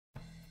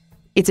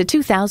It's a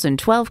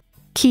 2012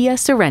 Kia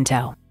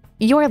Sorento.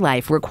 Your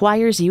life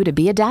requires you to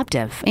be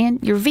adaptive,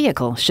 and your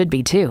vehicle should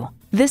be too.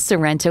 This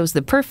Sorento's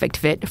the perfect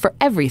fit for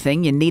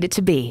everything you need it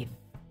to be.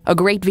 A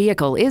great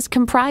vehicle is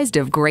comprised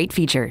of great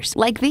features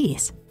like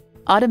these: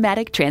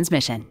 automatic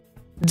transmission,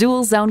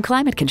 dual zone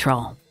climate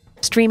control,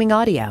 streaming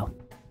audio,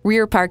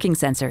 rear parking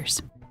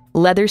sensors,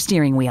 leather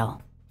steering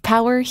wheel,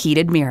 power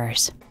heated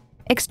mirrors,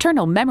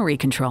 external memory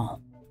control,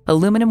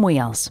 aluminum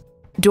wheels,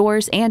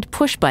 doors and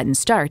push-button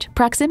start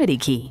proximity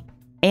key,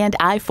 and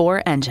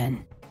i4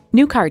 engine.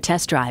 New Car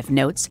Test Drive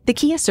notes the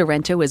Kia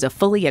Sorento is a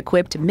fully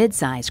equipped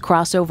midsize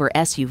crossover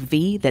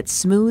SUV that's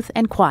smooth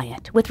and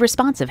quiet with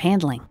responsive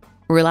handling.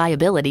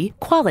 Reliability,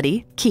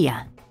 quality,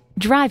 Kia.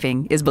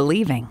 Driving is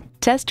believing.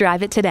 Test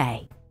drive it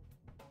today.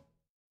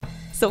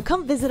 So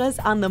come visit us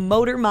on the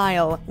Motor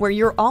Mile, where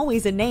you're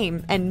always a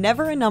name and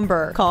never a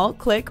number. Call,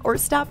 click, or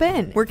stop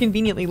in. We're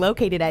conveniently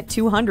located at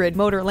 200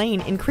 Motor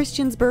Lane in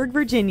Christiansburg,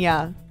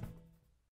 Virginia.